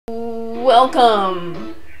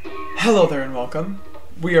Welcome! Hello there and welcome.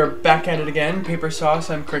 We are back at it again. Paper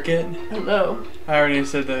Sauce, I'm Cricket. Hello. I already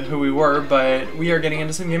said who we were, but we are getting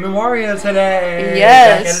into some Game of Wario today.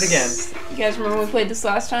 Yes! Back at it again. You guys remember when we played this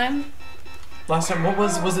last time? Last time, what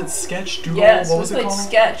was it? Sketch? Doodle? Yes, what was we it played called?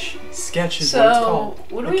 Sketch. Sketch is what it's called.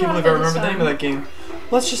 What do I we can't want believe I to play remember this the name of that game.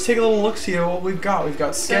 Let's just take a little look-see at what we've got. We've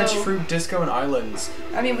got Sketch, Fruit, Disco, and Islands.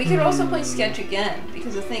 I mean, we could also play Sketch again,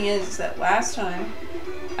 because the thing is that last time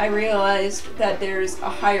I realized that there's a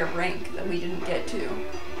higher rank that we didn't get to.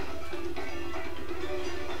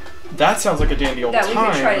 That sounds like a dandy old time. That we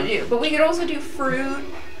could try to do. But we could also do Fruit.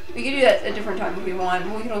 We could do that at a different time if we want.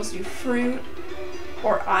 But we could also do Fruit,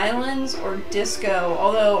 or Islands, or Disco.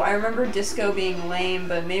 Although I remember Disco being lame,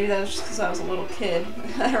 but maybe that was just because I was a little kid.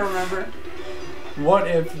 I don't remember. What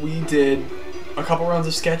if we did a couple rounds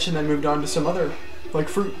of Sketch and then moved on to some other, like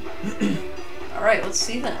Fruit? Alright, let's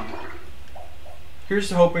see then. Here's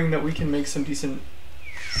to hoping that we can make some decent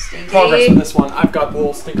Stinky. progress with this one. I've got the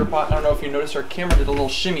little stinker pot. I don't know if you noticed our camera did a little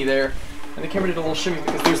shimmy there. And the camera did a little shimmy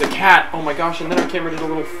because there's a cat. Oh my gosh, and then our camera did a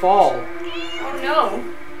little fall. Oh no.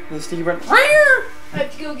 And the sticky went. I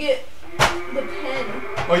have to go get the pen.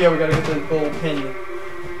 Oh yeah, we gotta get the little pin.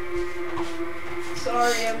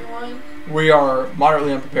 Sorry, everyone. We are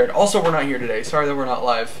moderately unprepared. Also, we're not here today. Sorry that we're not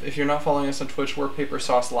live. If you're not following us on Twitch, we're Paper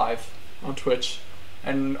Sauce Live on Twitch.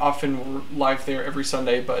 And often we're live there every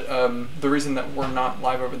Sunday, but the reason that we're not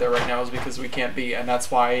live over there right now is because we can't be, and that's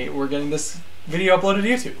why we're getting this video uploaded to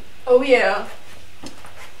YouTube. Oh yeah.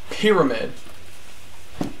 Pyramid.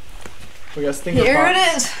 We got stinker Here pot.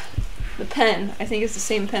 it is. The pen. I think it's the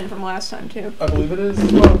same pen from last time too. I believe it is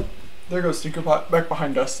as well. There goes stinker pot back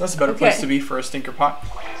behind us. That's a better place to be for a stinker pot.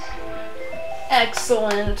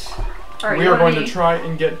 Excellent. All right, We are going to try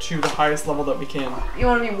and get to the highest level that we can. You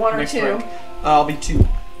want to be one or Next two? rank. I'll be 2.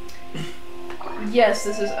 Yes,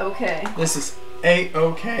 this is okay. This is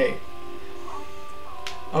A-okay.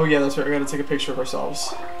 Oh yeah, that's right. We gotta take a picture of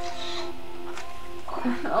ourselves.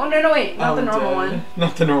 Oh no, wait, not the normal one.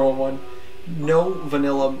 Not the normal one. No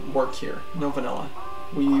vanilla work here. No vanilla.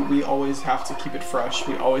 We always have to keep it fresh.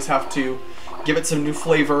 We always have to give it some new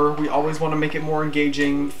flavor. We always want to make it more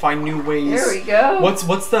engaging. Find new ways. There we go. What's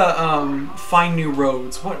the find new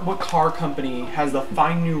roads? What car company has the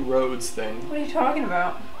find new roads thing? What are you talking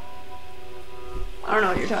about? I don't know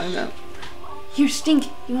what you're talking about. You stink.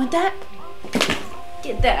 You want that?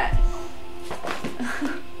 Get that.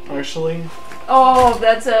 Actually. Oh,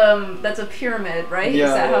 that's a pyramid, right? Yeah,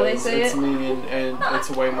 is that how they say it's it? me and it's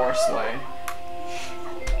way more slay.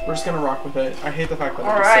 We're just gonna rock with it. I hate the fact that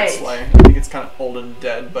All it right. just said slay. I think it's kind of old and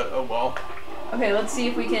dead, but oh well. Okay, let's see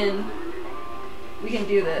if we can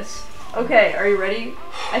do this. Okay, are you ready?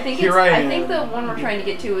 I think I think the one we're trying to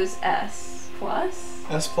get to is S plus.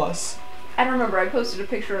 S plus. I don't remember. I posted a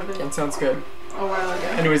picture of it That sounds good. a while ago.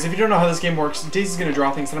 Anyways, if you don't know how this game works, Daisy's gonna draw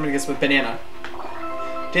things, and I'm gonna guess with banana.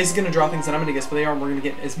 Daisy's gonna draw things, and I'm gonna guess what they are, and we're gonna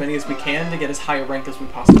get as many as we can to get as high a rank as we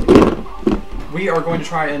possibly can. We are going to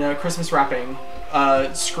try in a Christmas wrapping.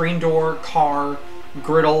 Screen door, car,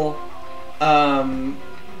 griddle,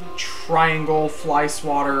 triangle, fly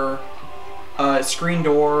swatter, screen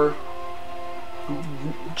door,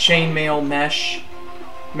 chainmail, mesh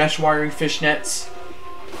wiring, fishnets.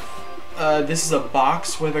 This is a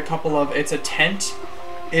box with a couple of, it's a tent,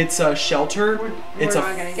 it's a shelter, it's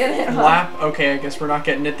not gonna get it, huh? flap. Okay, I guess we're not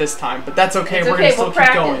getting it this time, but that's okay. It's We're okay, gonna still we'll keep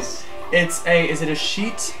practice. going. Is it a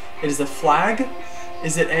sheet? Is it a flag?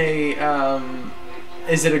 Is it a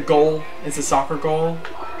goal? Is it a soccer goal?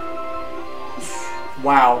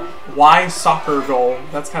 Wow. Why soccer goal?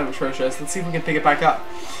 That's kind of atrocious. Let's see if we can pick it back up.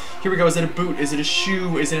 Here we go. Is it a boot? Is it a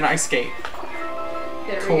shoe? Is it an ice skate?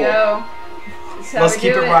 There Cool. we go. This is how Let's we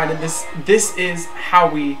keep do it riding. This is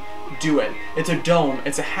how we do it. It's a dome.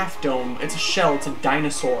 It's a half dome. It's a shell. It's a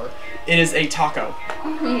dinosaur. It is a taco.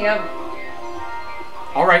 Yep.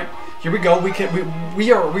 All right. Here we go.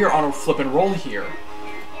 We are on a flip and roll here.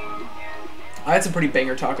 I had some pretty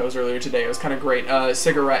banger tacos earlier today. It was kind of great.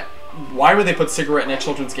 Cigarette. Why would they put cigarette in a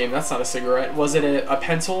children's game? That's not a cigarette. Was it a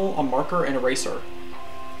pencil, a marker, an eraser?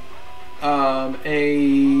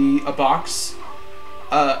 A box,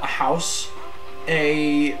 a house,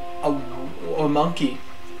 a monkey.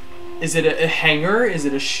 Is it a hanger? Is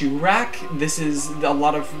it a shoe rack? This is a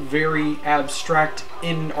lot of very abstract,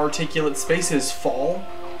 inarticulate spaces. Fall.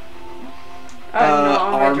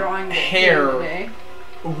 I'm drawing the hair. today.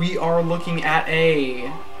 We are looking at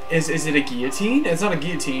a. Is it a guillotine? It's not a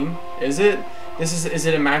guillotine, is it? Is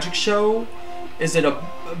it a magic show? Is it a?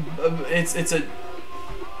 It's a.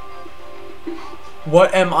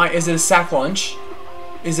 What am I? Is it a sack lunch?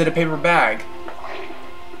 Is it a paper bag?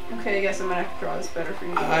 Okay, I guess I'm gonna have to draw this better for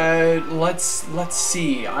you. Let's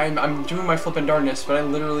see. I'm doing my flippin' darndest, but I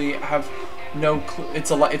literally have no clue.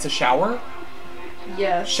 It's a shower.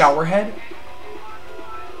 Yes. Shower head.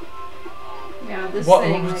 Yeah, this What?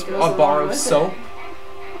 thing that goes A along bar of with soap. it.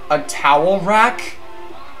 A towel rack.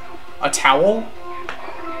 A towel.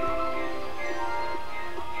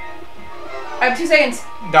 I have 2 seconds.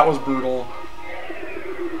 That was brutal.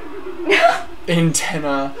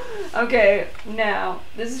 Antenna. Okay, now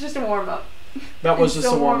this is just a warm up. That was just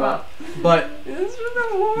a warm up. But This is just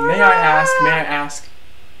a warm up. may I ask,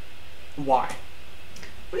 why?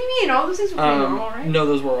 What do you mean? All those things were pretty normal, right? No,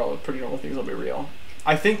 those were all pretty normal things. I'll be real.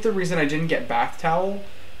 I think the reason I didn't get bath towel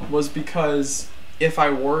was because if I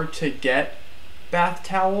were to get bath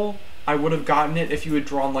towel, I would have gotten it if you had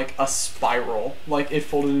drawn like a spiral, like it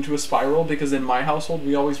folded into a spiral. Because in my household,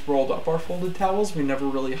 we always rolled up our folded towels. We never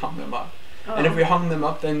really hung them up. Oh. And if we hung them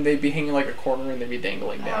up, then they'd be hanging like a corner and they'd be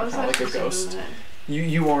dangling down, kind of like a ghost.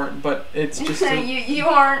 You aren't, but it's just you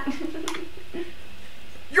aren't.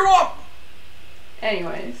 You're up.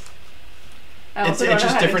 Anyways, It's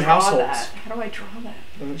just different households. That. How do I draw that?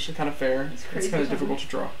 That's actually kind of fair. It's kind of difficult to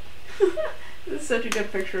draw. This is such a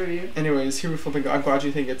good picture of you. Anyways, here we're flipping. I'm glad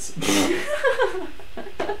you think it's. I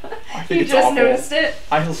think You it's just awful. noticed it.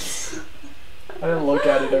 I didn't look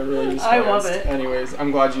at it. I really just. I love glanced. it. Anyways,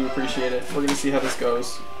 I'm glad you appreciate it. We're gonna see how this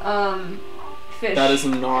goes. Fish. That is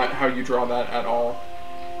not how you draw that at all.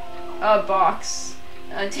 A box,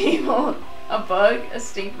 a table, a bug, a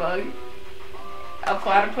stink bug, a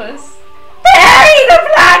platypus. Perry the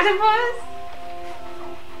platypus!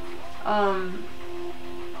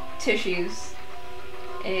 Tissues.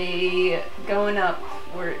 A going up.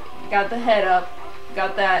 We're got the head up.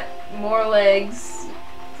 Got that. More legs.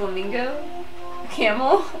 Flamingo. A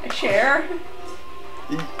camel. A chair.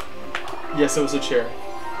 Yes, it was a chair.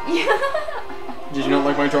 Yeah. Did you not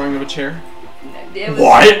like my drawing of a chair? It was,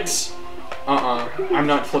 What? I'm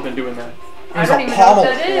not flipping doing that. I There's don't a even know pommel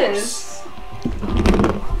what that horse. is.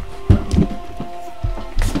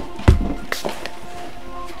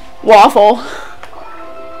 Waffle.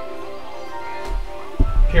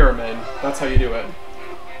 Pyramid. That's how you do it.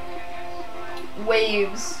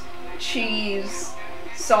 Waves. Cheese.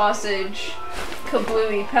 Sausage.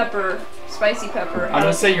 Kablooey. Pepper. Spicy pepper. I'm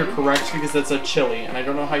gonna say you're correct because that's a chili, and I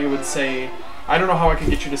don't know how you would say. I don't know how I could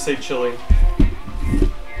get you to say chili.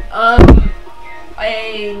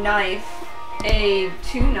 A knife.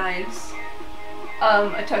 Two knives.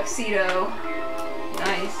 A tuxedo.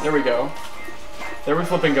 Nice. There we go. There we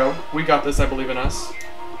flip and go. We got this. I believe in us.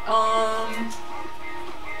 A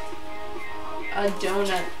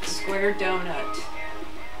donut. Square donut.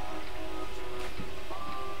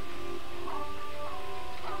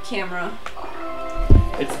 Camera.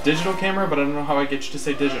 It's digital camera, but I don't know how I get you to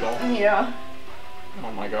say digital. Yeah.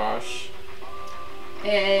 Oh my gosh.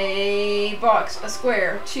 A box. A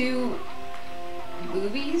square. Two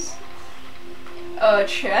boobies. A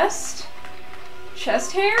chest.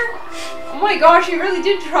 Chest hair? Oh my gosh, you really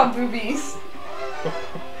did draw boobies.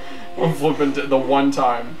 I'm flipping to the one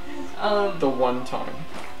time. The one time.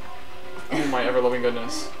 Oh my ever-loving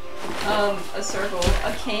goodness. A circle.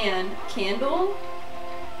 A can. Candle.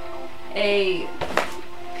 A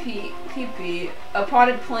pee-pee. A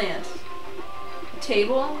potted plant. A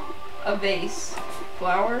table. A vase.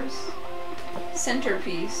 Flowers.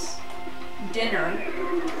 Centerpiece. Dinner.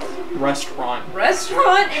 Restaurant.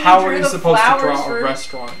 Restaurant? And How you are drew you the supposed to flowers draw for... a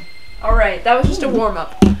restaurant? Alright, that was just a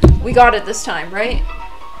warm-up. We got it this time, right?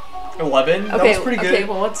 11? That Okay, was pretty good. okay,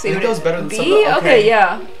 well, let's see. I think that was better than B? some of the, Okay,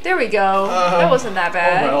 yeah. There we go. That wasn't that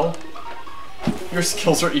bad. Oh well. Your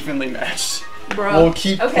skills are evenly matched. Bro. We'll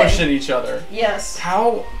keep pushing each other. Yes.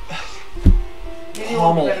 How... Maybe we'll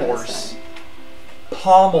Pommel be better this horse. time.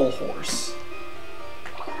 Pommel horse.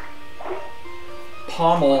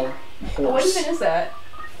 Pommel horse. What even is that?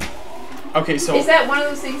 Okay, so... Is that one of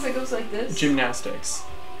those things that goes like this? Gymnastics.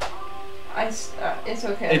 It's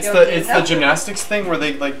okay. It's the gymnastics thing where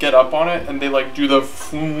they like get up on it and they like do the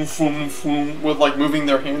floom floom floom with like moving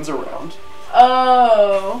their hands around.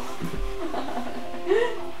 Oh.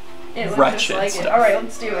 It looks Wretched just like stuff. it. Alright,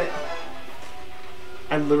 let's do it.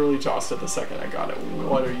 I literally tossed it the second I got it.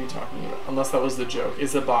 What are you talking about? Unless that was the joke.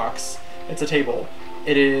 It's a box. It's a table.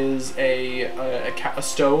 It is a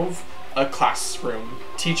stove, a classroom,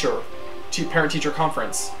 teacher, parent-teacher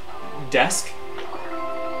conference, desk.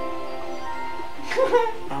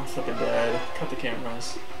 I'm flipping dead. Cut the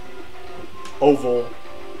cameras. Oval,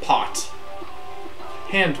 pot,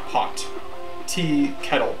 hand pot, tea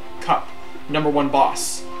kettle, cup, number one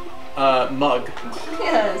boss, mug.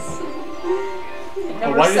 Yes.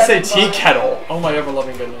 Why did it say tea kettle? Oh my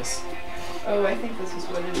ever-loving goodness. Oh, I think this is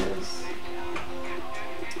what it is.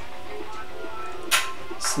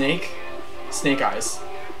 Snake. Snake eyes.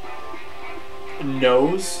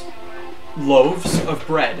 Nose. Loaves of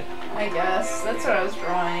bread. I guess. That's what I was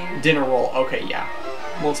drawing. Dinner roll. Okay, yeah.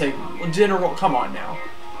 We'll take dinner roll. Come on now.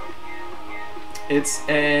 It's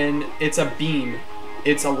a beam.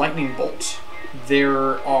 It's a lightning bolt.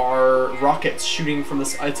 There are rockets shooting from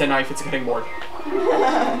this. It's a knife. It's a cutting board.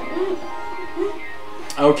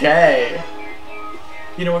 Okay.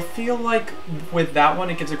 You know, I feel like with that one,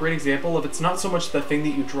 it gives a great example of it's not so much the thing that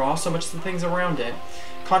you draw, so much the things around it.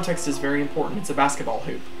 Context is very important. It's a basketball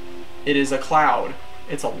hoop. It is a cloud.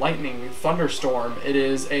 It's a lightning thunderstorm. It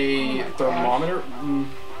is a thermometer.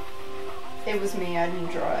 It was me. I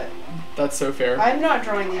didn't draw it. That's so fair. I'm not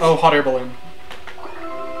drawing these. Oh, hot air balloon.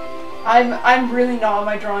 I'm really not on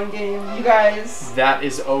my drawing game, you guys. That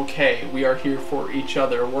is okay. We are here for each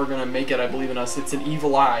other. We're gonna make it. I believe in us. It's an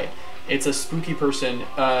evil eye. It's a spooky person.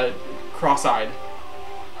 Cross-eyed.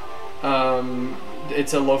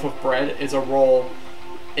 It's a loaf of bread. It's a roll.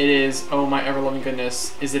 It is. Oh my ever-loving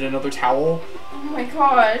goodness! Is it another towel? Oh my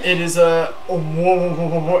gosh! It is a. Oh,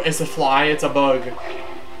 whoa. It's a fly. It's a bug.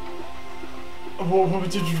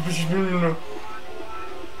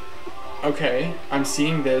 Okay, I'm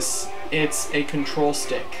seeing this. It's a control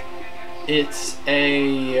stick. It's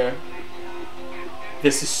a...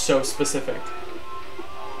 This is so specific.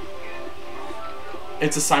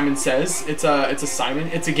 It's a Simon Says. It's a Simon.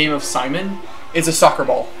 It's a game of Simon. It's a soccer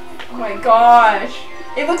ball. Oh my gosh.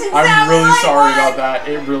 It looks exactly I'm really like sorry one. about that.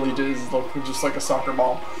 It really does look just like a soccer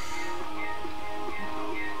ball.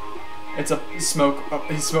 It's a smoke.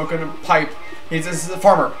 He's smoking a pipe. This is a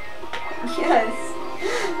farmer. Yes.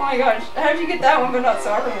 Oh my gosh. How did you get that one but not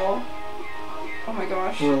soccer ball? Oh my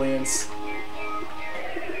gosh. Brilliance.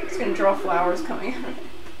 It's gonna draw flowers coming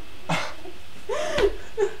out.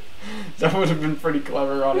 That would have been pretty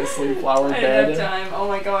clever, honestly. Flower I bed. didn't have time. Oh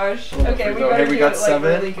my gosh. Oh, Okay, we better do got it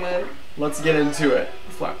 7. like really good. Let's get into it.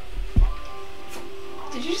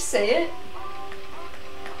 Did you just say it?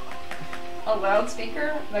 A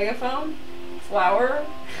loudspeaker? Megaphone? Flower?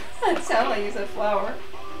 That sounded like you said flower.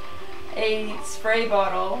 A spray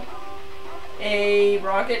bottle. A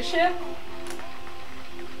rocket ship.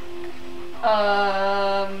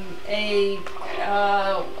 Now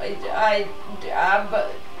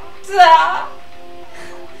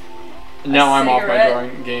I'm off my cigarette.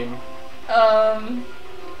 drawing game.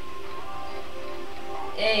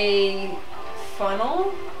 A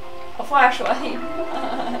funnel? A flashlight.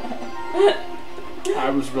 I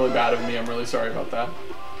was really bad of me. I'm really sorry about that.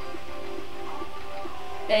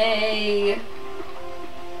 A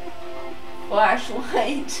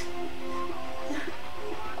flashlight.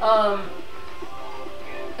 A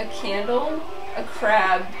candle. A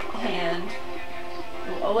crab hand.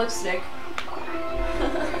 A lipstick.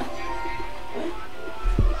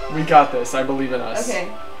 We got this. I believe in us. Okay.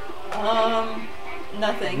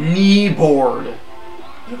 Nothing. Knee board.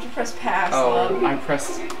 You have to press pass, Oh, love.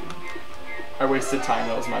 I wasted time.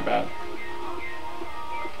 That was my bad.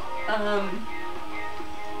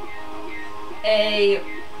 A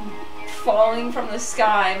falling from the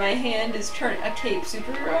sky. My hand is turning a cape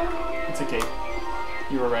superhero. It's a cape.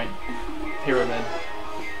 You were right. Pyramid.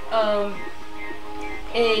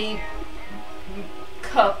 A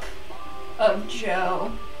cup of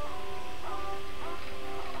Joe.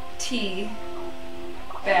 Tea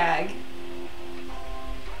bag.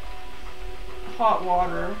 Hot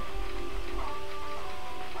water.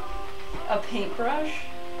 A paintbrush.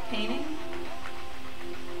 Painting.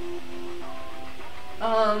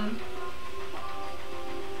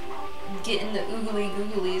 Getting the oogly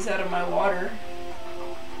googlies out of my water.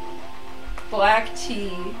 Black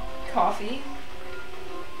tea. Coffee.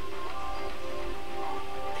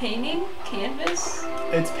 Painting? Canvas?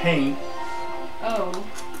 It's paint. Oh.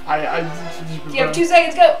 You have 2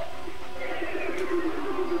 seconds, go!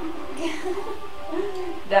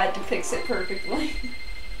 That depicts it perfectly.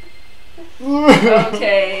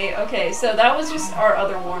 Okay, so that was just our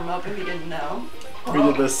other warm-up if you didn't know. We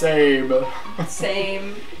did the same.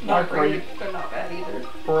 Same. Not great, but not bad either.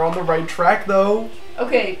 We're on the right track, though.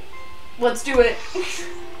 Okay, let's do it.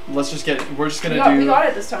 We're just gonna We got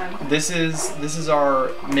it this time. This is our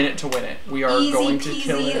minute to win it. We are Easy going to peasy,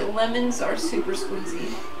 kill it. lemons are super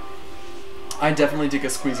squeezy. I definitely dig a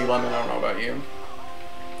squeezy lemon. I don't know about you.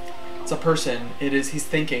 It's a person. He's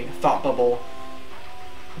thinking. Thought bubble.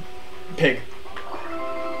 Pig.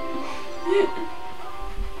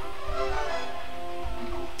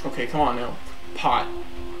 Okay, come on now. Pot.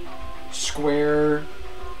 Square.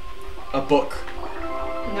 A book.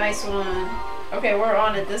 Nice one. Okay, we're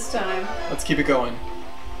on it this time. Let's keep it going.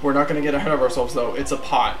 We're not gonna get ahead of ourselves though. It's a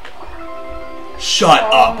pot. Shut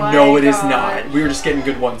Oh up. my No, it is gosh. not. We were just getting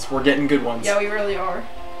good ones. We're getting good ones. Yeah, we really are.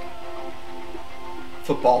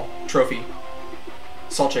 Football. Trophy.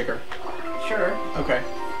 Salt shaker. Sure. Okay.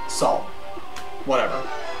 Salt. Whatever.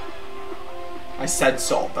 I said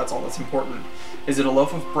salt. That's all that's important. Is it a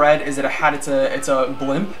loaf of bread? Is it a hat? It's a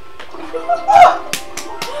blimp.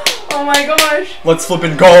 Oh my gosh. Let's flip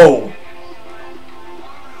and go.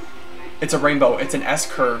 It's a rainbow. It's an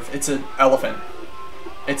S curve. It's an elephant.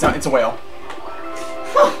 It's a whale.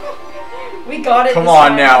 We got it. Come this on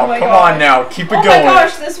time. now. Oh my Come gosh. on now. Keep it Oh going. my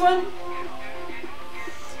gosh, this one.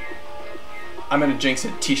 I'm gonna jinx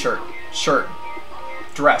it. T-shirt, shirt,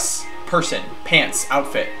 dress, person, pants,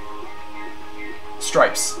 outfit,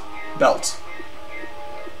 stripes, belt,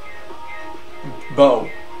 bow.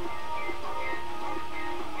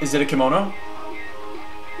 Is it a kimono?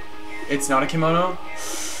 It's not a kimono?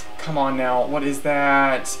 Come on now. What is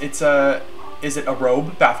that? Is it a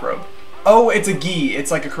robe? Bathrobe. Oh, it's a gi. It's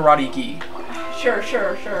like a karate gi. Sure.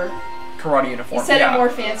 Karate uniform. You said yeah. it more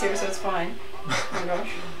fancier, so it's fine. Oh my gosh.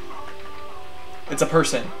 It's a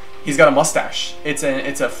person. He's got a mustache. It's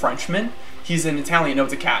a Frenchman. He's an Italian. No,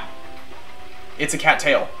 it's a cat. It's a cat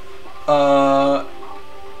tail.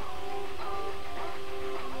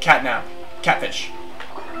 Catnap. Catfish.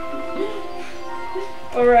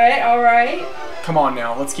 Alright. Come on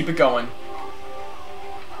now. Let's keep it going.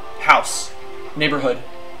 House. Neighborhood.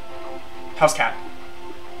 House cat.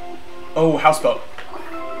 Oh, houseboat.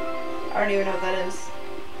 I don't even know what that is.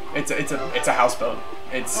 It's a houseboat.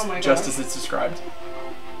 It's Oh my just gosh. as it's described.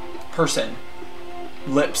 Person.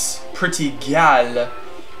 Lips. Pretty gal.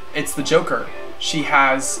 It's the Joker. She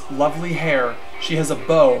has lovely hair. She has a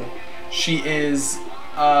bow. She is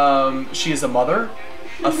a mother,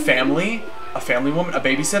 a family woman, a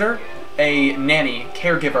babysitter, a nanny,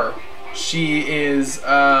 caregiver. She is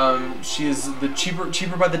the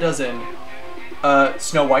cheaper by the dozen.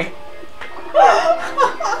 Snow White.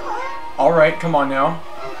 All right, come on now.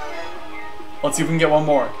 Let's see if we can get one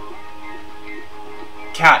more.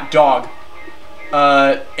 Cat, dog,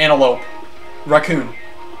 antelope, raccoon,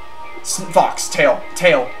 fox, tail,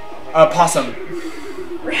 possum,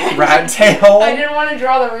 rat tail. I didn't want to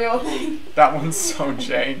draw the real thing. That one's so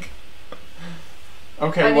jank.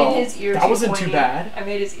 Okay, I well, made his ear that too wasn't pointy. too bad. I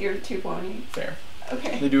made his ear too pointy. Fair.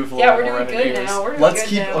 Okay. They do have a Yeah, little we're more doing rounded good ears. now. We're doing Let's good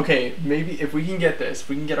keep. now. Okay, maybe if we can get this, if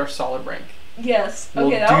we can get our solid rank. Yes. We'll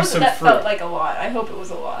Okay, do that some felt fruit. like a lot. I hope it was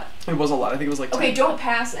a lot. It was a lot. I think it was like 10. Okay, don't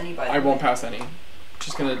pass anybody. I won't pass any.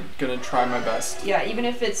 Just gonna try my best. Yeah, even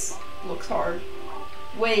if it's looks hard.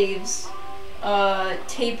 Waves.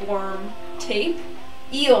 Tapeworm. Tape?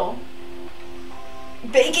 Eel.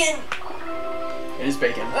 Bacon! It is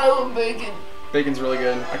bacon. Oh, bacon. Bacon's really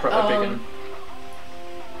good. I quite like bacon.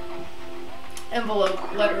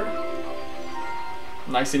 Envelope. Letter.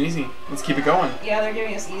 Nice and easy. Let's keep it going. Yeah, they're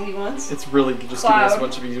giving us easy ones. It's really just giving us a Cloud.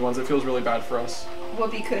 bunch of easy ones. It feels really bad for us.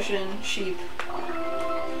 Whoopee cushion. Sheep.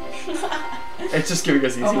 It's just giving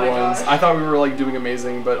us easy Oh my ones. gosh. I thought we were like doing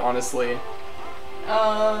amazing, but honestly,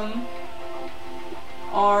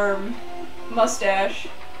 Arm. Mustache.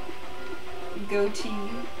 Goatee.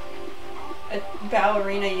 A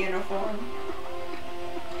ballerina uniform.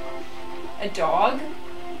 A dog.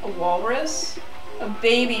 A walrus. A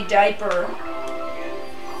baby diaper.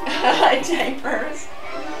 Diapers.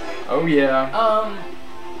 oh yeah.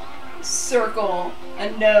 Circle. A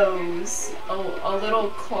nose. A little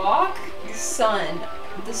clock. The sun.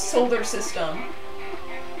 The solar system.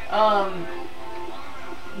 I'm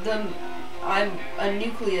a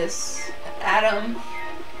nucleus. Atom.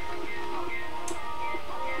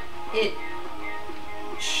 It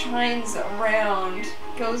shines around,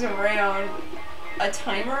 goes around. A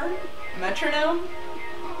timer? Metronome?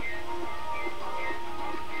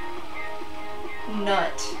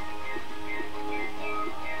 Nut.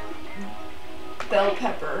 Bell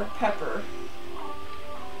pepper. Pepper.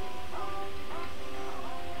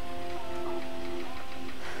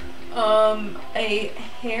 A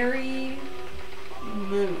hairy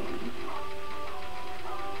moon.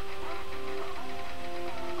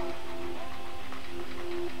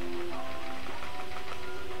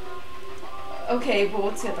 Okay, but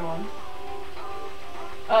what's the other one?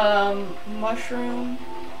 Mushroom.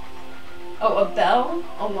 Oh, a bell?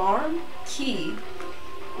 Alarm? Key.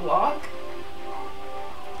 Lock?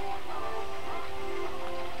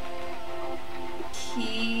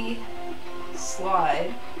 Key.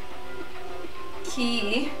 Slide.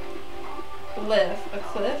 Key. Cliff. A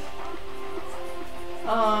cliff.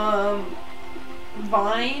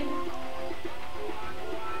 Vine.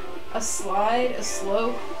 A slide. A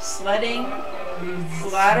slope. Sledding.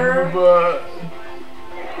 Ladder.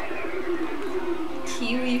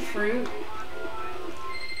 fruit.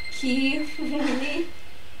 Kiwi.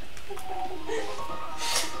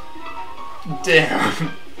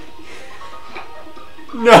 Damn.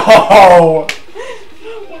 No!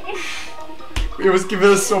 It was giving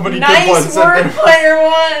us so many good ones. Nice word, player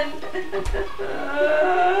one!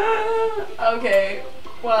 Okay,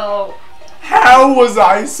 well... How was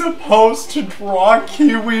I supposed to draw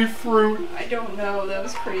kiwi fruit? I don't know, that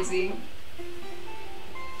was crazy.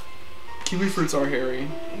 Kiwi fruits are hairy.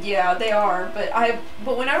 Yeah, they are,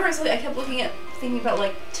 but whenever I kept thinking about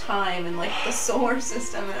like time and like the solar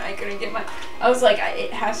system, and I couldn't get I was like,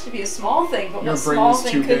 it has to be a small thing, but Your what brain small is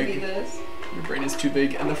thing too could big. be this? Your brain is too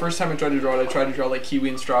big. And the first time I tried to draw it, I tried to draw like kiwi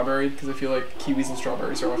and strawberry because I feel like kiwis and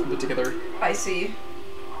strawberries are often put together. I see.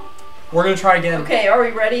 We're gonna try again. Okay, are we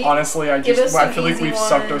ready? Honestly, I feel like we've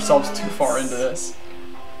sucked ourselves too far into this.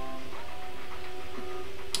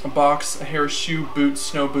 A box, a hair, shoe, boot,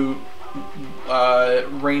 snow boot,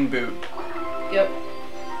 rain boot. Yep.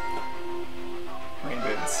 Rain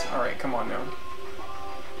boots. Alright, come on now.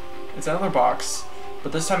 It's another box,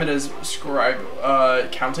 but this time it is scribe,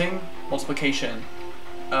 counting, multiplication,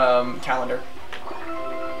 calendar.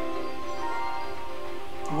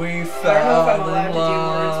 We fell in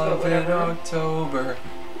love in October.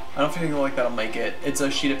 I don't feel like that'll make it. It's a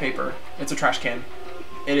sheet of paper. It's a trash can.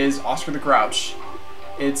 It is Oscar the Grouch.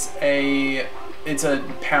 It's a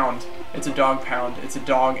pound. It's a dog pound. It's a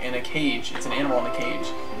dog in a cage. It's an animal in a cage.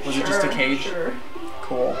 Was it just a cage? Sure.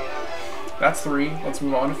 Cool. That's 3. Let's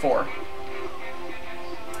move on to 4.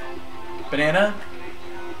 Banana.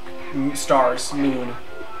 Stars. Moon.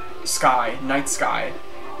 Sky. Night sky.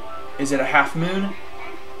 Is it a half moon?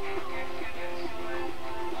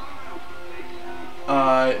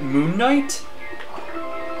 Moon night?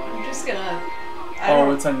 I'm just gonna...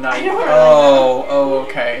 It's a night.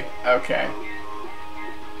 Okay. Okay.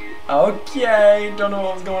 Okay, don't know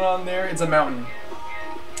what was going on there. It's a mountain.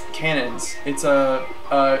 Cannons. It's a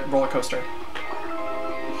roller coaster.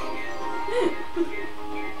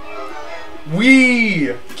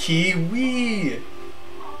 Wee! Kiwi!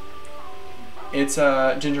 It's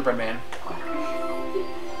a gingerbread man.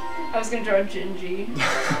 I was gonna draw Gingy.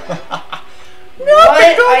 No,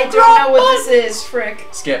 I don't know what this is, frick.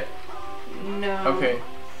 Skip. No. Okay.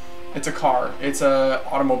 It's a car. It's a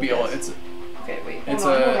automobile. Yes. Okay, wait. It's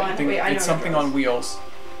hold on. Wait, I know it's something what it on wheels.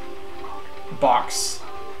 Box.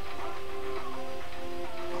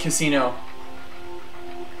 Casino.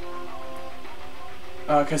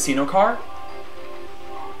 Casino car.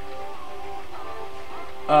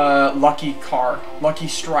 Lucky car. Lucky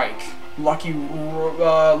strike. Lucky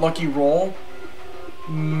roll.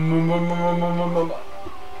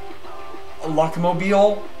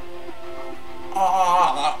 Luckmobile.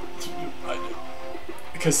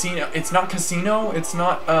 Casino. It's not casino. It's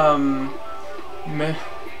not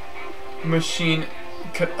machine.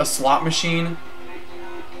 A slot machine.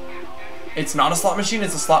 It's not a slot machine.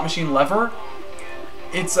 It's a slot machine lever.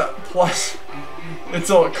 It's a plus. It's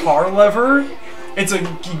a car lever. It's a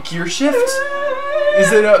gear shift.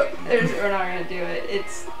 Is it a? We're not gonna do it.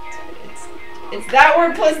 It's that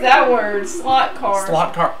word plus that word. Slot car.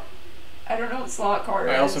 Slot car. I don't know what slot car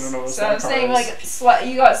is. I also don't know what so slot car is. I was saying like slot.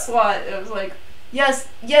 You got slot. It was like yes,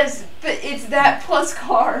 but it's that plus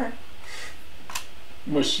car.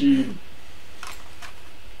 Machine.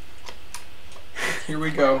 Here we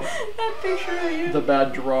go. That picture of you. The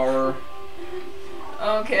bad drawer.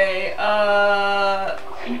 Okay.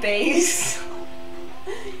 Base.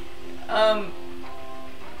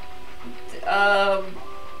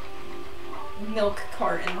 Milk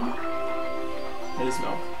carton. It is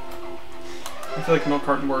milk. I feel like milk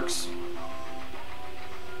carton works.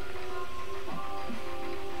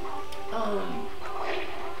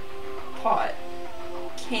 Pot.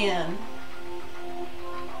 Can.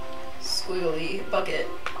 Squiggly. Bucket.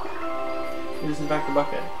 It is in fact a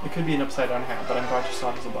bucket. It could be an upside down hat, but I'm glad you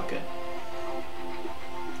saw it as a bucket.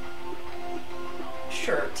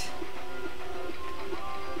 Shirt.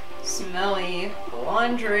 Smelly.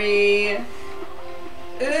 Laundry.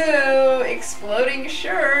 Ooh, exploding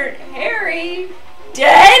shirt. Harry.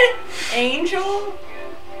 Dead? Angel.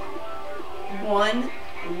 One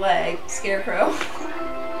leg. Scarecrow.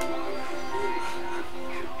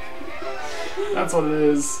 That's what it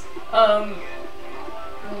is.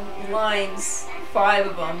 Lines. 5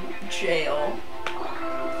 of them. Jail.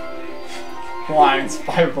 Lines,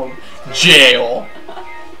 5 of them. Jail.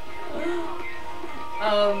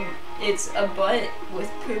 It's a butt with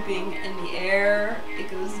pooping in the air. It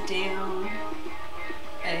goes down.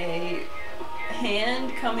 A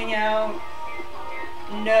hand coming out.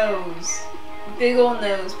 Nose. Big ol'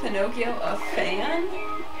 nose. Pinocchio. A fan.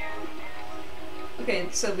 Okay,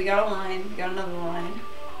 so we got a line. We got another line.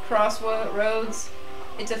 Crossroads.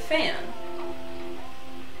 It's a fan.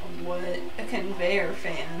 What? A conveyor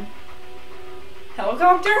fan.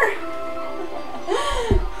 Helicopter?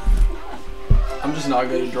 I'm just not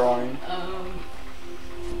good at drawing.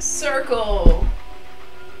 Circle.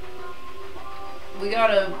 We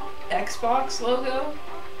got a Xbox logo.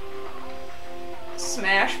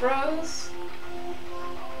 Smash Bros.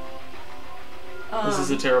 This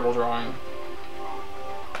is a terrible drawing.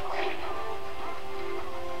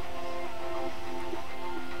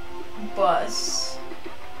 Bus.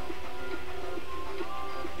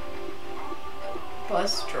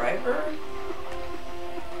 Bus driver.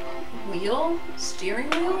 Wheel? Steering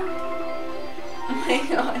wheel? Oh my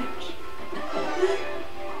gosh.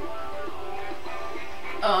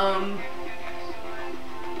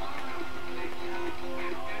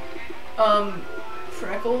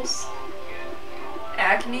 Freckles?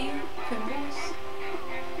 Acne? Pimples?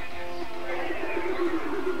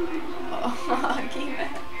 Oh, hockey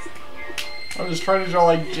mask. I'm just trying to draw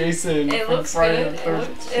like Jason It from looks Friday good. the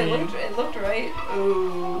 13th. It looked right.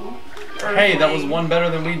 Ooh. Hey, that was Earthling. one better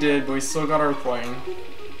than we did, but we still got Earthling.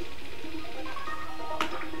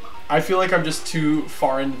 I feel like I'm just too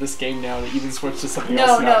far into this game now to even switch to something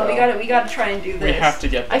else. No, we gotta try and do this. We have to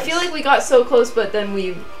get this. I feel like we got so close, but then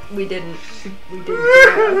we didn't. We didn't.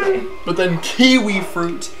 Okay. But then kiwi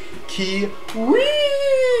fruit. Kiwi!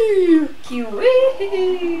 Kiwi!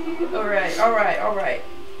 Alright.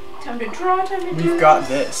 Time to draw, We've got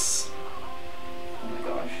this. Oh my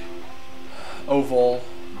gosh. Oval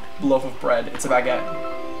loaf of bread. It's a baguette.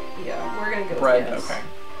 Yeah, we're gonna go Bread, with yes. okay.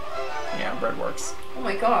 Yeah, bread works. Oh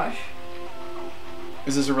my gosh.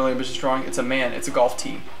 Is this a really ambitious drawing? It's a man. It's a golf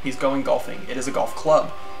tee. He's going golfing. It is a golf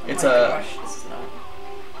club. It's oh my gosh, this is not.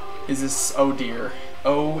 Is this? Oh dear.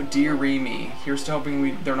 Oh dearie me. Here's to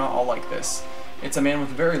hoping they're not all like this. It's a man with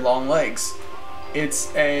very long legs.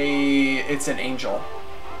 It's an angel.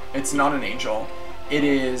 It's not an angel. It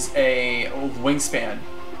is a wingspan.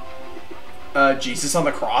 Jesus on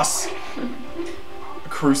the cross. A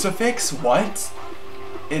crucifix? What?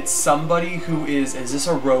 It's somebody who is this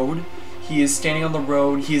a road? He is standing on the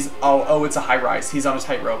road. Oh, it's a high rise. He's on a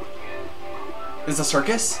tightrope. Is it a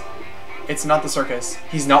circus? It's not the circus.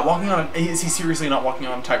 He's not walking on is he seriously not walking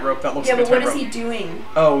on a tightrope? That looks like a tightrope. Yeah, but what is he doing?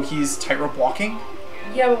 Oh, he's tightrope walking?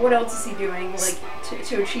 Yeah, but what else is he doing, like,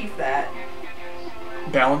 to achieve that?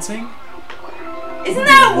 Balancing? Isn't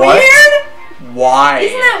that What? weird? Why?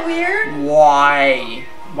 Isn't that weird? Why?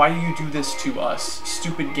 Why do you do this to us?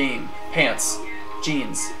 Stupid game. Pants.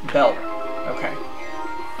 Jeans. Belt. Okay.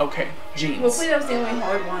 Okay. Jeans. Hopefully that was the only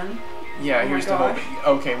hard one. Yeah, Oh here's my the hope. gosh.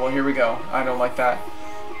 Okay, well here we go. I don't like that.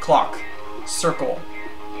 Clock. Circle.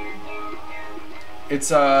 It's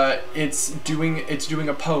doing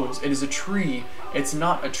a pose. It is a tree. It's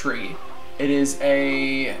not a tree. It's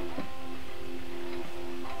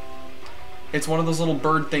one of those little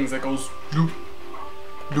bird things that goes doop,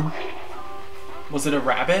 doop. Was it a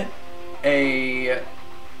rabbit? A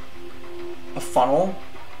funnel?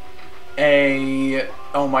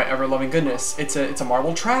 Oh my ever loving goodness. It's a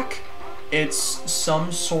marble track. It's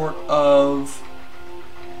some sort of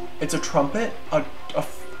it's a trumpet.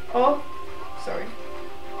 Oh, sorry.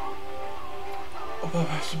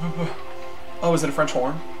 Oh, is it a French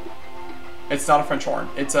horn? It's not a French horn.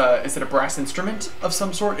 Is it a brass instrument of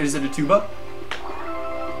some sort? Is it a tuba?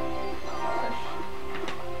 Gosh.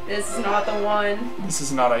 This is not the one. This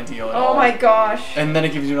is not ideal at all. Oh my gosh. And then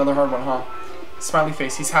it gives you another hard one, huh? Smiley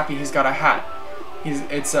face. He's happy. He's got a hat.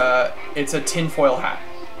 It's a tinfoil hat.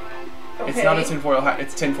 Okay. It's not a tinfoil hat.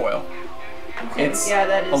 It's tinfoil. Okay. It's yeah,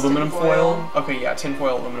 that is aluminum tinfoil. foil. Okay, yeah,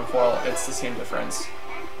 tinfoil, aluminum foil. It's the same difference.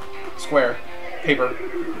 Square. Paper.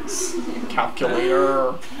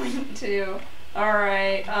 Calculator. 2.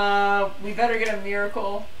 Alright, we better get a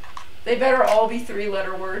miracle. They better all be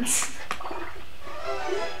 3-letter words.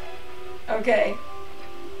 Okay.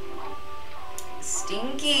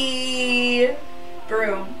 Stinky.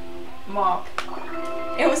 Broom. Mop.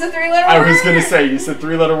 It was a 3-letter word! I was gonna say, you said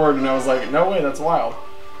 3-letter word, and I was like, no way, that's wild.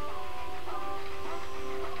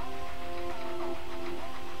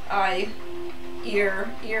 Eye. Ear.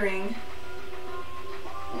 Earring.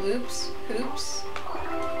 Loops. Hoops.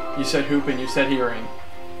 You said hoop and you said hearing.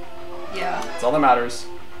 Yeah. That's all that matters.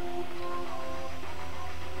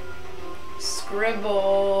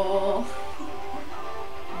 Scribble.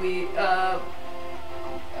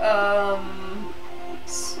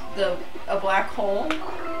 A black hole.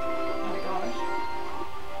 Oh my gosh.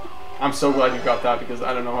 I'm so glad you got that because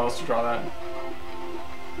I don't know how else to draw that.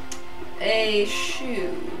 A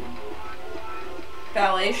shoe.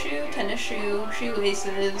 Ballet shoe, tennis shoe,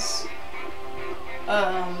 shoelaces.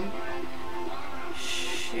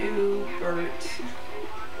 Schubert.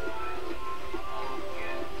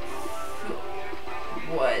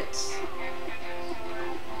 What?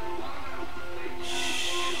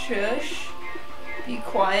 Shush. Be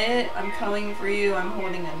quiet. I'm coming for you. I'm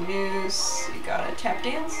holding a noose. You got a tap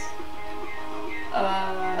dance?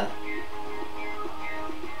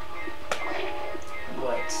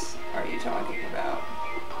 What are you talking about?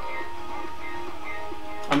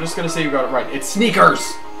 I'm just gonna say you got it right. It's sneakers!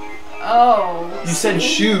 Oh. You said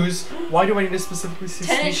shoes. Why do I need to specifically say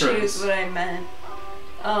Tennis sneakers? shoes, what I meant.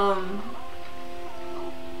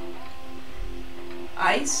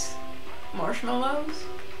 Ice? Marshmallows?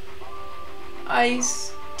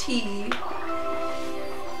 Ice, tea.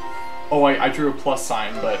 Oh, I drew a plus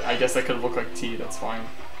sign, but I guess that could look like tea. That's fine.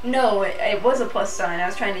 No, it was a plus sign. I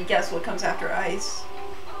was trying to guess what comes after ice.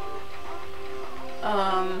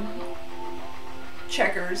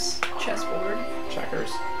 Checkers. Chessboard.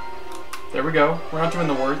 Checkers. There we go. We're not doing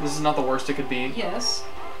the worst. This is not the worst it could be. Yes.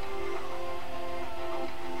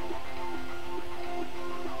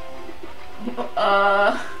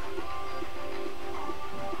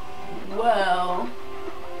 Well,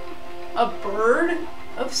 a bird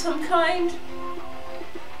of some kind?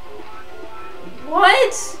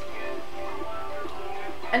 What?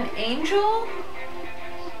 An angel?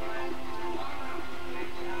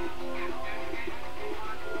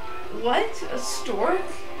 What? A stork?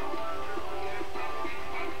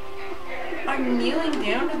 I'm kneeling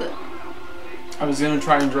down to the... I was gonna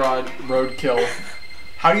try and draw roadkill.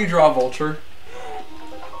 How do you draw a vulture?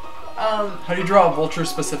 How do you draw a vulture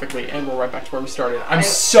specifically? And we're right back to where we started. I'm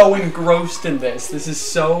so engrossed in this. This is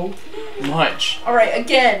so much. Alright,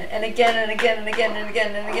 again, and again, and again, and again, and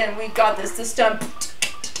again, and again. We got this. This time.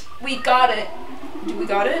 We got it. We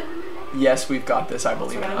got it? Yes, we've got this, I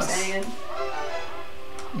believe That's in what I'm us. saying.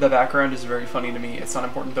 The background is very funny to me. It's not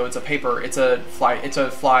important though. It's a paper. It's a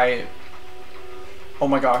fly. Oh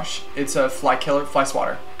my gosh. It's a fly killer. Fly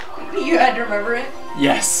swatter. You had to remember it?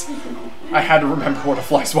 Yes. I had to remember what a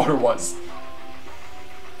fly swatter was.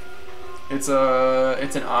 It's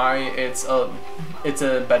an eye. It's a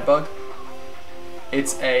bed bug.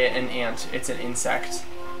 It's an ant. It's an insect.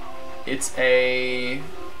 It's a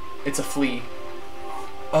flea.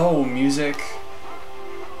 Oh, music.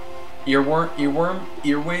 Earworm?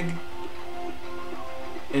 Earwig?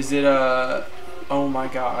 Is it a... Oh my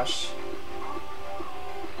gosh.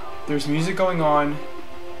 There's music going on.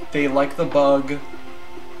 They like the bug.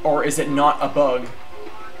 Or is it not a bug?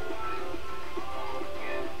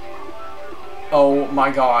 Oh my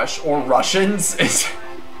gosh. Or Russians? Is...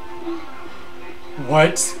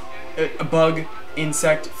 What? A bug,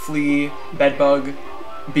 insect, flea, bedbug,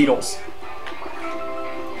 beetles.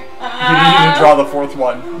 You needed to draw the fourth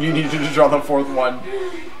one. You needed to draw the fourth one.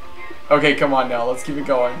 Okay, come on now. Let's keep it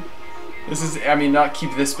going. This is, I mean, not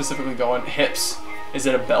keep this specifically going. Hips. Is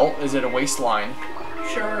it a belt? Is it a waistline?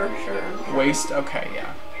 Sure. Waist? Okay,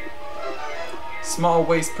 yeah. Small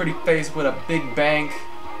waist, pretty face with a big bank.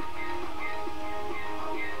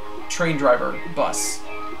 Train driver. Bus.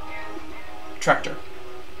 Tractor.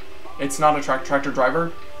 It's not a tractor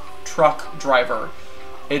driver. Truck driver.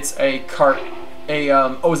 It's a cart.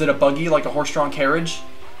 Oh, is it a buggy, like a horse-drawn carriage?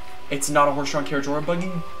 It's not a horse-drawn carriage or a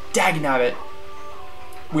buggy. Dagnabbit.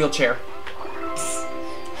 Wheelchair.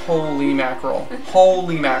 Holy mackerel.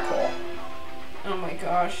 Holy mackerel. Oh my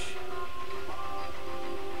gosh.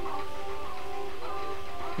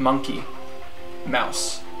 Monkey.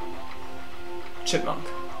 Mouse. Chipmunk.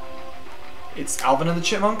 It's Alvin and the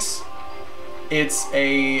Chipmunks. It's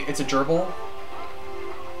a gerbil.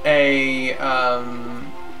 A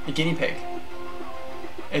guinea pig.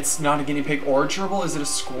 It's not a guinea pig or a gerbil. Is it a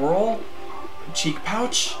squirrel? Cheek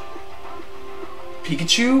pouch?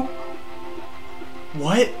 Pikachu?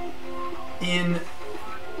 What in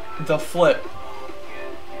the flip?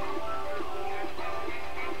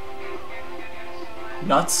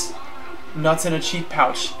 Nuts? Nuts in a cheek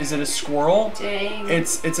pouch. Is it a squirrel? Dang.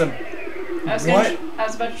 It's a I was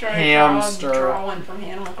about to try Hamster. to draw one from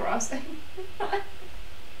Animal Crossing.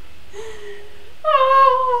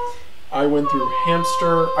 Oh. I went through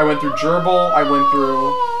hamster. I went through gerbil. I went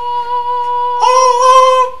through.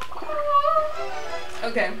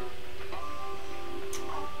 Okay.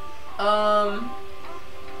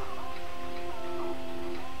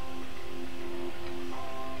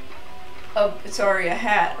 Oh, sorry, a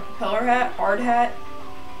hat. A propeller hat? Hard hat?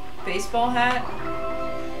 Baseball hat?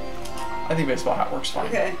 I think baseball hat works fine.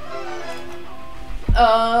 Okay.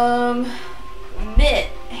 Mitt.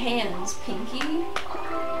 Hands. Pinky?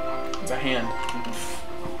 It's a hand.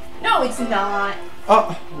 No, it's not.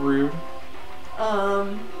 Oh, rude.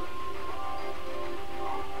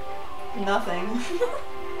 Nothing.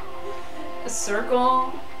 A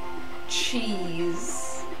circle.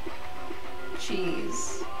 Cheese.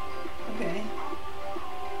 Cheese. Okay.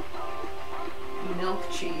 Milk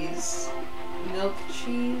cheese. Milk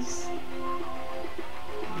cheese.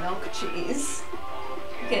 Milk cheese.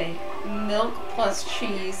 Okay. Milk plus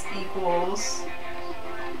cheese equals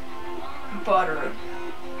butter.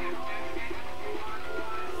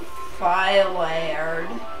 Filard.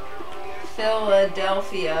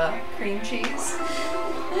 Philadelphia cream cheese.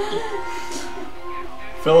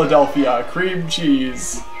 Philadelphia cream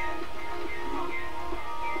cheese.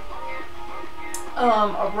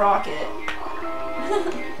 A rocket.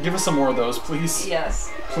 Give us some more of those, please.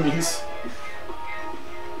 Yes. Please.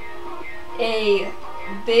 A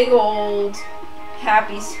big old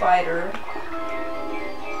happy spider.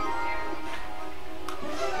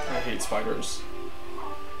 I hate spiders.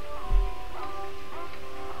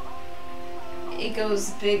 It goes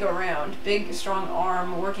big around. Big, strong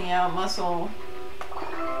arm, working out, muscle.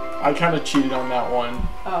 I kind of cheated on that one.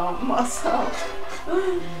 Oh, muscle.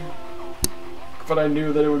 But I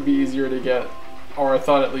knew that it would be easier to get. Or I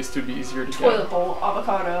thought at least it would be easier to Toilet get. bowl,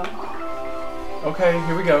 avocado. Okay,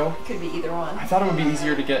 here we go. Could be either one. I thought it would be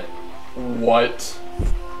easier to get. What?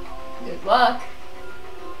 Good luck.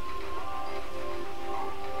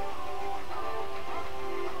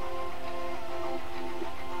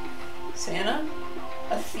 Santa?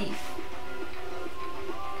 A thief.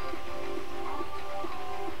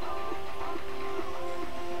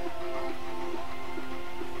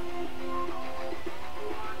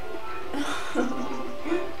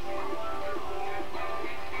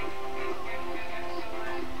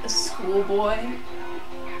 A schoolboy?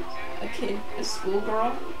 A kid? A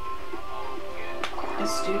schoolgirl? A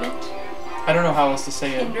student? I don't know how else to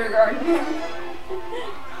say it. Kindergartner?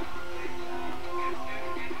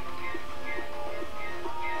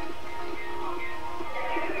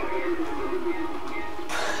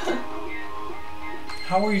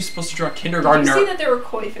 How are you supposed to draw Did kindergartner? you see that there were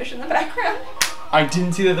koi fish in the background? I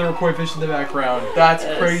didn't see that there were koi fish in the background. That's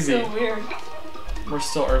crazy. That's so weird. We're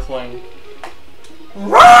still Earthling. We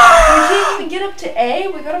can't even get up to A?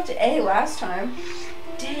 We got up to A last time.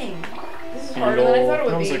 Dang. This is harder than I thought it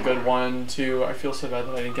would That be. was a good one, too. I feel so bad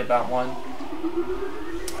that I didn't get that one.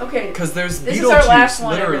 Okay. Because there's This is Beetlejuice, our last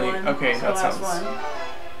one, literally. everyone. Okay, It's that our last sounds...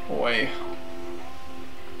 one. Boy.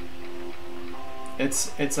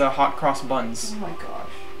 It's a hot cross buns. Oh my gosh.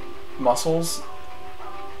 Muscles.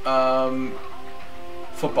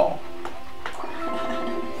 Football.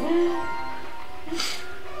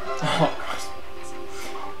 Hot cross buns.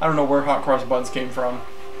 I don't know where hot cross buns came from.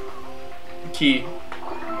 Key.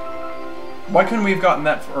 Why couldn't we have gotten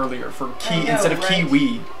that earlier for key instead of right?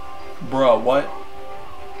 kiwi? Bruh, what?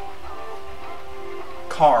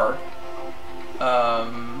 Car.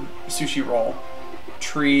 Sushi roll.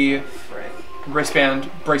 Tree. Frick. Wristband.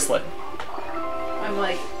 Bracelet. I'm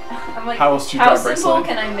like, How else do you how draw a simple bracelet?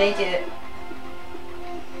 can I make it?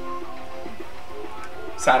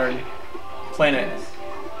 Saturn. Planet.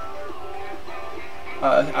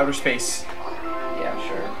 Outer space. Yeah,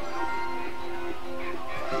 sure.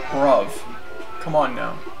 Bruv. Come on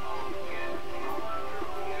now.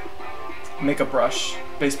 Makeup brush.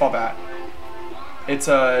 Baseball bat. It's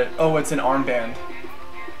a... Oh, it's an armband.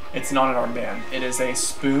 It's not an armband. It is a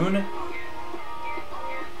spoon.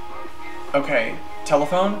 Okay.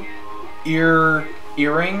 Telephone.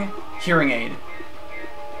 Earring. Hearing aid.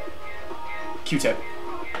 Q-tip.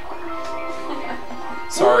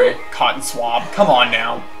 Sorry. Cotton swab. Come on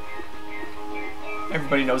now.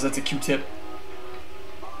 Everybody knows that's a Q-tip.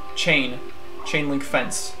 Chain. Chain link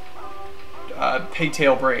fence.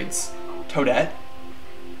 Pigtail braids. Toadette.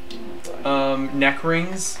 Neck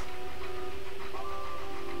rings.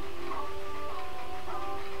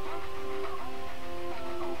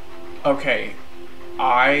 Okay.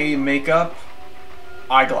 Eye makeup.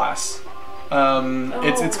 Eyeglass.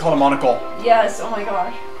 It's called a monocle. Yes, oh my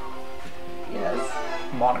gosh. Yes.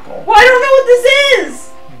 Monocle. Well, I don't know what this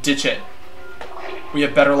is! Ditch it. We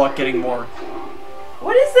have better luck getting more.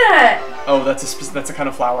 What is that? Oh, that's a kind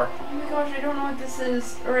of flower. Oh my gosh, I don't know what this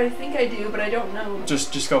is. Or I think I do, but I don't know.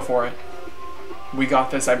 Just go for it. We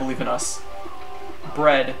got this. I believe in us.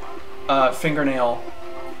 Bread. Fingernail.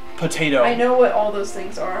 Potato. I know what all those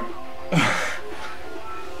things are.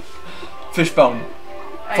 Fishbone.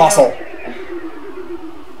 I Fossil. know.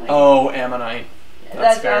 Oh, ammonite.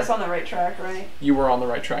 That's fair. That's on the right track, right? You were on the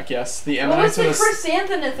right track. Yes, the What ammonites was are the the.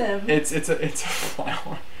 chrysanthemum? It's a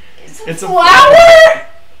flower. It's a a flower?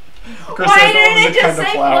 Why Chrysanthemum didn't is it a just kind of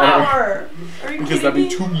say flower. flower? Are you Because kidding that'd be me?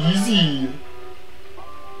 too easy.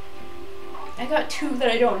 I got two that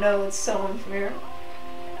I don't know. It's so unfair.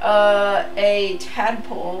 A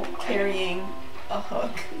tadpole carrying a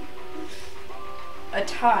hook. A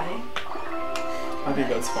tie. I think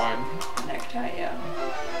that's fine. Necktie, yeah.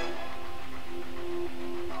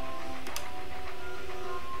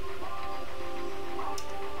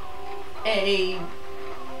 A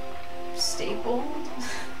staple.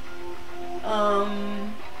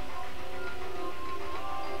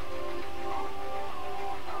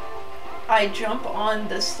 I jump on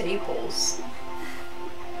the staples.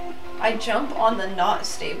 I jump on the not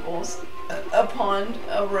staples. A pond,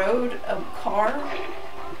 a road, a car.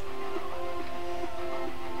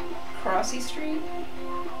 Crossy Street.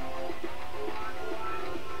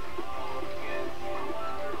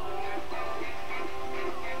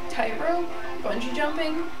 Tightrope. Bungee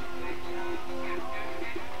jumping.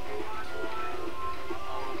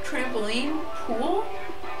 Trampoline. Pool.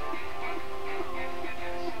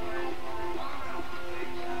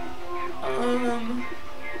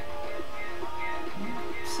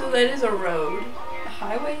 So that is a road, a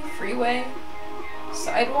highway, freeway,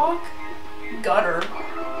 sidewalk, gutter.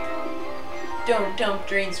 Don't dump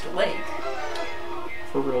drains to lake.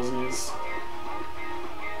 For realsies.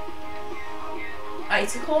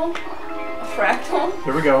 Icicle, a fractal.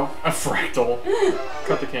 Here we go. A fractal.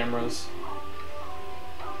 Cut the cameras.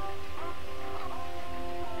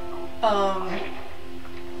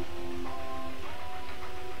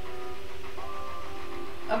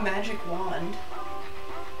 A magic wand.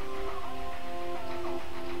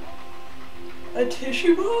 A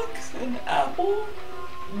tissue box? An apple?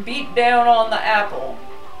 Beat down on the apple.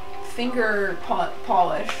 Finger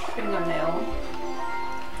polish. Fingernail.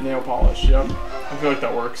 Nail polish, yep. I feel like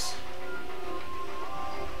that works.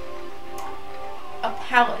 A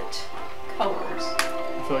palette. Colors.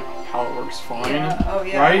 I feel like palette works fine. Yeah. Oh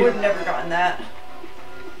yeah, right? I would have never gotten that.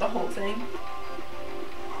 The whole thing.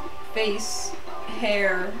 Face.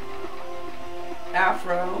 Hair.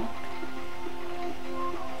 Afro.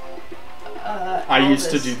 I used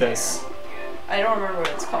to Elvis do this. hair. I don't remember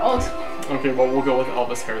what it's called. Okay, well we'll go with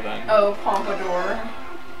Elvis hair then. Oh, pompadour.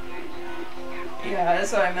 Yeah,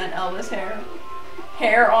 that's what I meant, Elvis hair.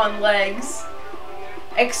 Hair on legs.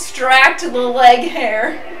 Extract the leg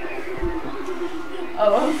hair.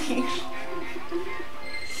 Oh,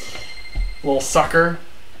 Little sucker.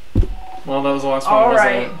 Well, that was the last one,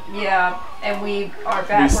 alright, wasn't it? yeah. And we are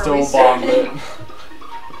back We where still we bombed started. it.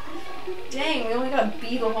 Dang, we only got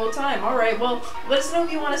B the whole time. Alright, well, let us know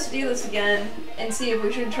if you want us to do this again and see if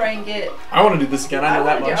we should try and get... I want to do this again, I know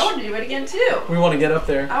that much. I want to do it again too. We want to get up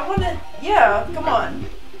there. I want to... Yeah, come on.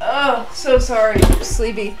 Oh, so sorry.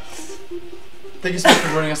 Sleepy. Thank you so much for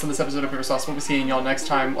joining us on this episode of Paper Sauce. We'll be seeing y'all next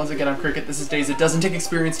time. Once again, I'm Cricket. This is Days. It doesn't take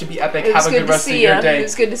experience to be epic. Have a good rest of your day. It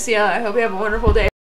was good to see you. I hope you have a wonderful day.